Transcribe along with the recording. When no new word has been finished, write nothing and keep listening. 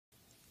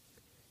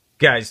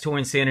Guys, Toy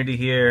Insanity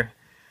here,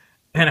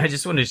 and I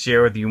just want to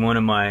share with you one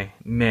of my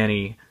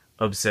many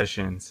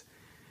obsessions.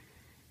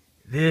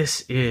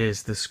 This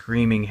is the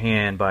Screaming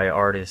Hand by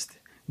artist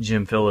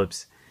Jim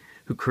Phillips,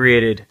 who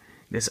created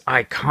this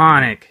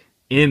iconic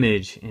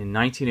image in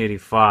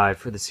 1985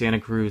 for the Santa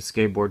Cruz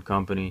Skateboard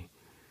Company.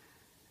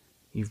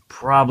 You've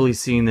probably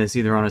seen this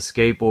either on a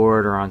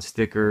skateboard or on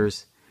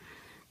stickers.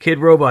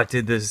 Kidrobot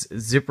did this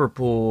zipper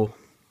pull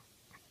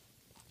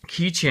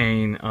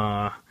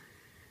keychain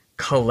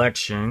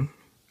collection,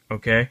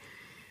 okay,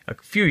 a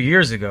few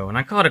years ago, and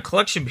I call it a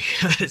collection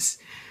because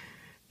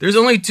there's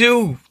only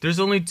two. There's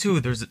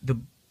the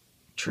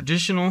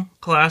traditional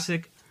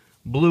classic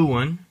blue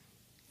one,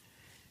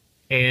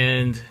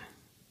 and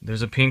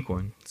there's a pink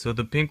one. So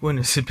the pink one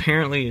is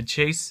apparently a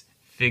chase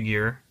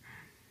figure.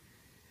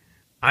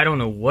 I don't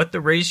know what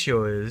the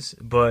ratio is,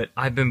 but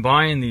I've been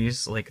buying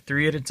these like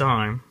 3 at a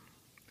time,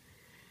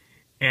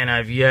 and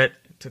I've yet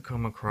to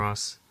come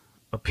across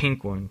a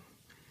pink one.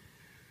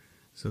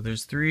 So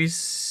there's 3,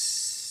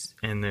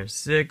 and there's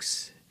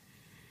 6,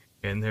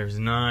 and there's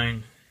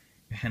 9,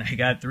 and I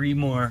got 3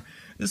 more.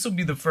 This will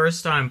be the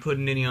first time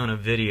putting any on a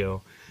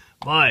video.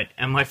 But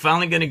am I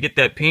finally gonna get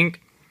that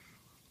pink?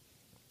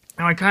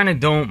 Now I kind of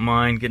don't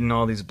mind getting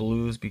all these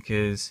blues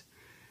because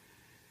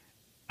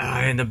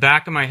in the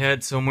back of my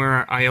head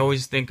somewhere, I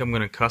always think I'm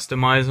gonna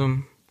customize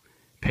them,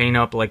 paint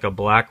up like a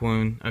black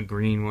one, a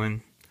green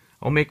one.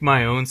 I'll make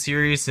my own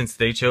series since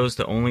they chose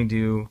to only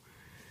do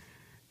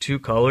 2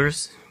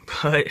 colors.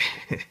 But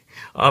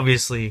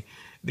obviously,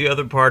 the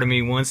other part of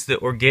me wants to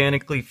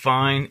organically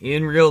find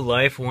in real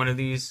life one of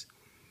these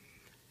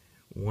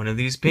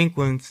pink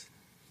ones.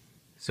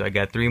 So I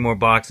got 3 more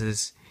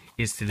boxes.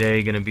 Is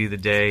today gonna be the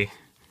day?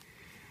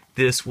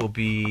 This will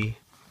be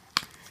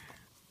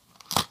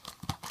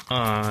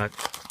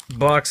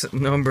box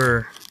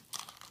number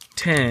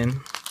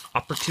 10,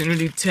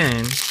 opportunity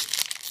 10.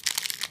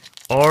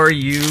 Are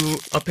you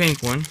a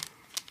pink one?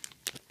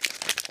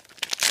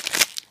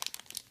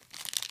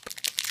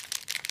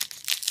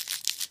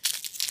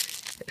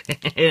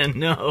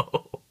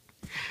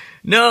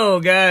 No,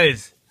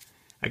 guys.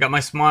 I got my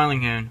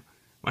smiling hand.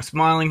 My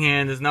smiling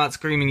hand is not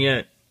screaming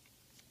yet.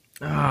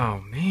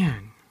 Oh,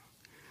 man.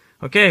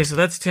 Okay, so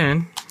that's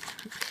 10.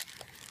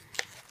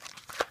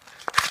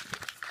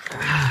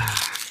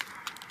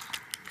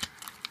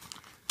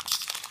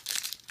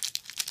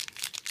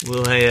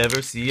 Will I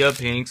ever see a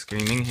pink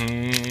screaming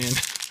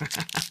hand?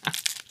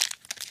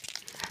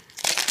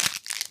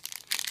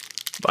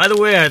 By the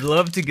way, I'd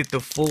love to get the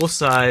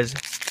full-size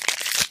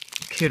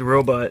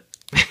kidrobot.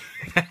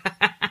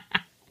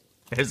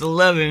 There's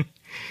 11.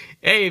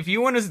 Hey, if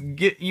you want to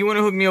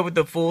hook me up with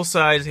the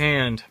full-size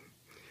hand,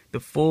 the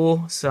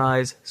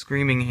full-size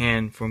screaming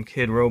hand from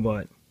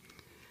Kidrobot.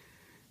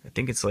 I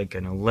think it's like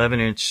an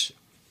 11-inch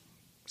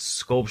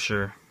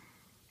sculpture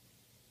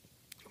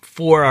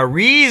for a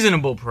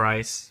reasonable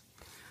price.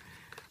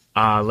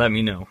 Let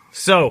me know.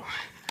 So,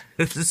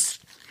 this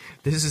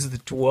is the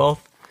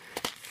 12th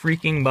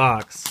freaking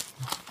box.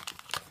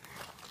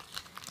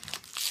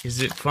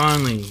 Is it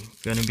finally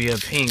gonna be a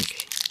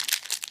pink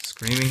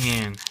screaming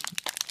hand?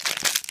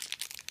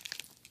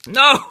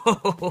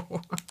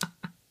 No!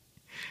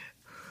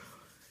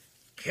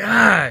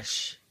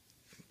 Gosh.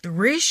 The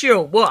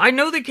ratio, well, I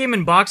know they came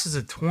in boxes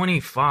of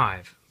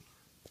 25.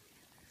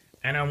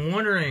 And I'm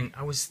wondering,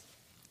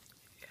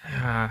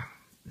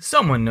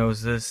 someone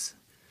knows this.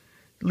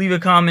 Leave a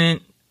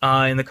comment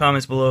in the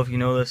comments below if you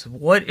know this.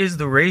 What is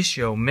the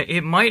ratio?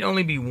 It might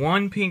only be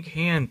 1 pink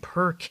hand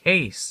per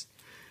case,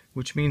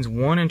 which means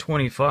 1 in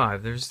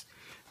 25. There's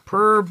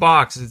per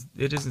box.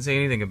 It doesn't say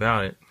anything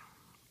about it.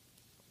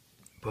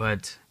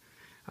 But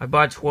I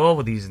bought 12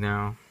 of these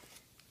now,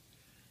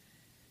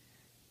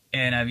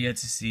 and I've yet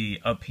to see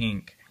a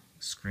pink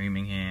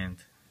screaming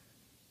hand.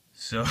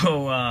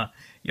 So,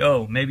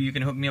 yo, maybe you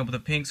can hook me up with a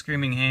pink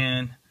screaming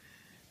hand.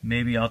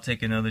 Maybe I'll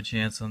take another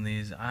chance on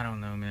these. I don't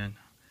know, man.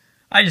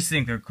 I just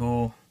think they're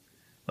cool.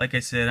 Like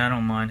I said, I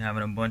don't mind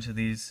having a bunch of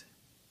these.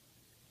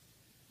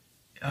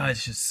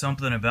 It's just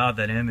something about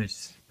that image.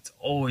 It's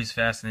always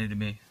fascinated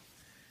me.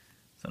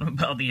 Something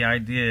about the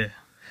idea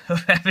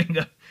of having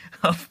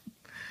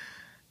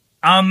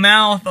a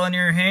mouth on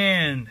your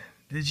hand.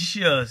 It's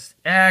just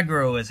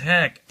aggro as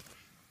heck.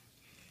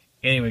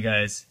 Anyway,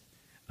 guys,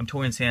 I'm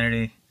Toy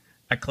Insanity.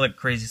 I collect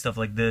crazy stuff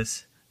like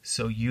this,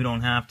 so you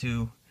don't have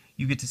to.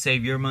 You get to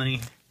save your money,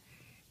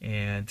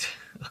 and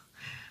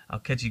I'll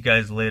catch you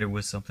guys later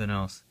with something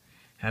else.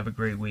 Have a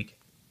great week.